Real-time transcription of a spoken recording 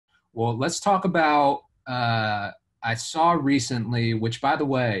Well, let's talk about. I saw recently, which by the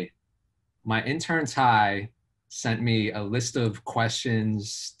way, my intern Ty sent me a list of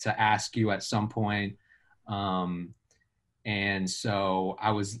questions to ask you at some point. Um, and so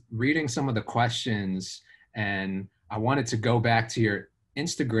I was reading some of the questions and I wanted to go back to your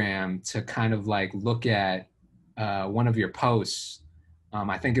Instagram to kind of like look at one of your posts.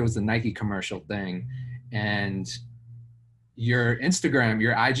 I think it was the Nike commercial thing. And your Instagram,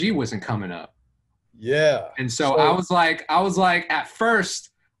 your IG wasn't coming up. Yeah. And so So at first,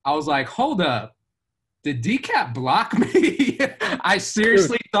 I was like, hold up, did Decap block me? I dude,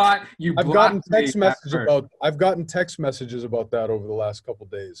 seriously thought you blocked me at first. I've gotten text messages about that over the last couple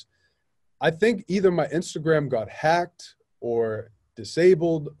days. I think either my Instagram got hacked or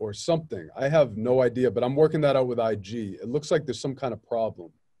disabled or something. I have no idea, but I'm working that out with IG. It looks like there's some kind of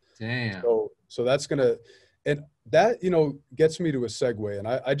problem. Damn. So that's gonna, and that gets me to a segue, and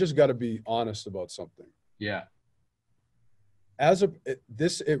I just got to be honest about something. Yeah.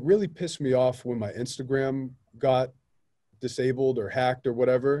 It really pissed me off when my Instagram got disabled or hacked or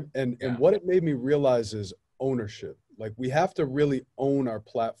whatever. And Yeah. what it made me realize is ownership. Like, we have to really own our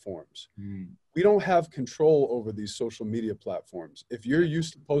platforms. Mm. We don't have control over these social media platforms. If you're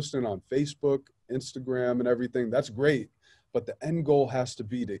used to posting on Facebook, Instagram, and everything, that's great. But the end goal has to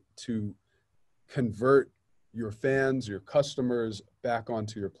be to convert your fans, your customers back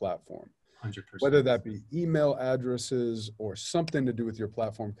onto your platform, 100%. whether that be email addresses or something to do with your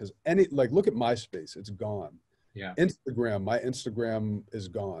platform. Because look at MySpace, it's gone. Yeah. My Instagram is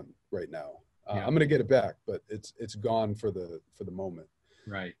gone right now. Yeah. I'm gonna get it back, but it's gone for the moment.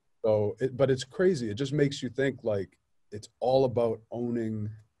 Right. So, but it's crazy. It just makes you think like it's all about owning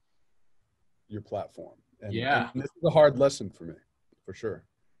your platform. Yeah. And this is a hard lesson for me, for sure.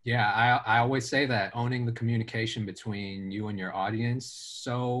 Yeah, I always say that owning the communication between you and your audience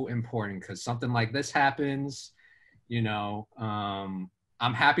so important because something like this happens, I'm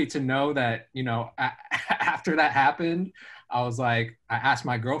happy to know that, after that happened, I asked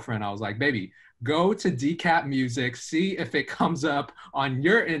my girlfriend, I was like, baby, go to Decap Music, see if it comes up on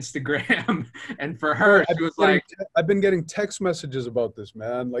your Instagram. And for her, she was like, I've been getting text messages about this,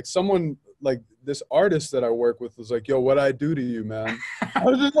 man. Like, someone, like this artist that I work with was like, yo, what I do to you, man? I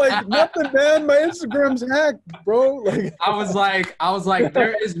was just like, nothing, man. My Instagram's hacked, bro. Like, I was like,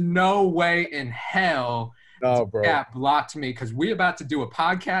 there is no way in hell no, bro. Decap blocked me because we about to do a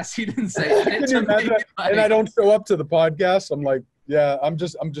podcast. He didn't say shit to me. And I don't show up to the podcast. I'm like, yeah, I'm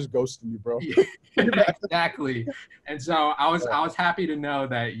just ghosting you, bro. Exactly. And so I was happy to know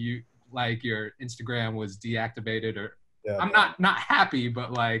that you like your Instagram was deactivated or Yeah, I'm not happy,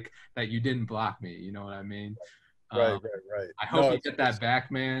 but like that you didn't block me. You know what I mean? Right. I hope you get that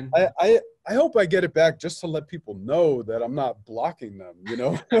back, man. I hope I get it back just to let people know that I'm not blocking them,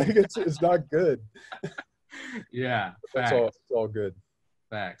 like it's not good. Yeah, It's all good.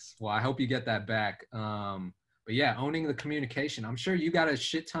 Facts. Well, I hope you get that back. But yeah, owning the communication. I'm sure you got a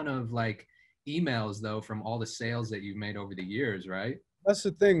shit ton of like emails though from all the sales that you've made over the years, right? That's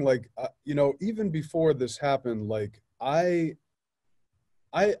the thing. Like, even before this happened, like I,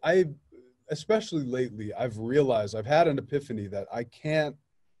 especially lately, I've realized I've had an epiphany that I can't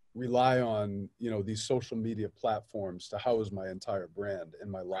rely on, these social media platforms to house my entire brand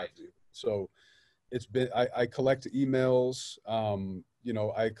and my livelihood. So I collect emails,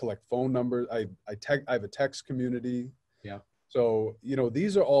 I collect phone numbers. I have a text community. Yeah. So,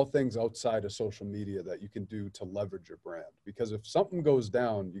 these are all things outside of social media that you can do to leverage your brand, because if something goes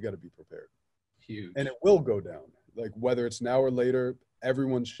down, you got to be prepared. Huge. And it will go down. Like, whether it's now or later,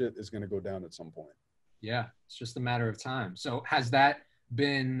 everyone's shit is going to go down at some point. Yeah. It's just a matter of time. So has that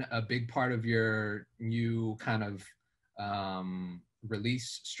been a big part of your new kind of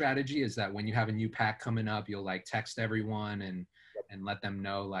release strategy? Is that when you have a new pack coming up, you'll like text everyone and let them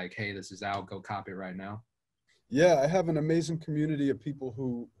know like, hey, this is out, go cop it right now? Yeah, I have an amazing community of people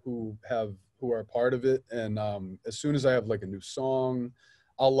who are a part of it. And as soon as I have like a new song,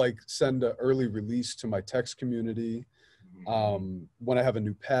 I'll like send an early release to my text community. When I have a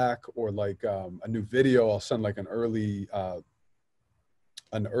new pack or like a new video, I'll send like an early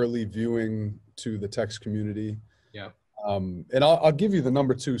viewing to the text community. Yeah. And I'll give you the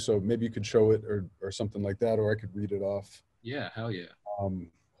number too, so maybe you could show it or something like that, or I could read it off. Yeah, hell yeah.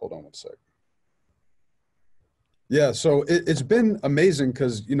 Hold on one sec. Yeah, so it's been amazing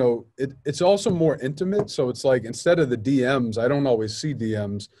because, it's also more intimate. So it's like, instead of the DMs, I don't always see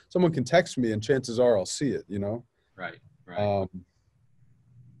DMs. Someone can text me and chances are I'll see it, Right. I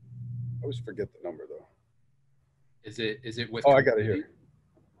always forget the number though. Is it with? Oh, I got it here.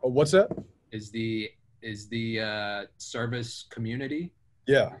 Oh, what's that? Is the service community?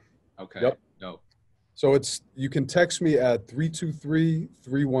 Yeah. Okay. Yep. Dope. So you can text me at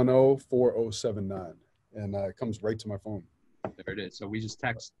 323-310-4079, and it comes right to my phone. There it is. So we just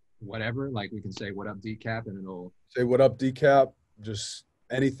text whatever, like we can say what up decap and it'll Say what up, Decap. Just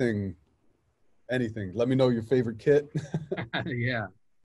anything, anything. Let me know your favorite kit. yeah.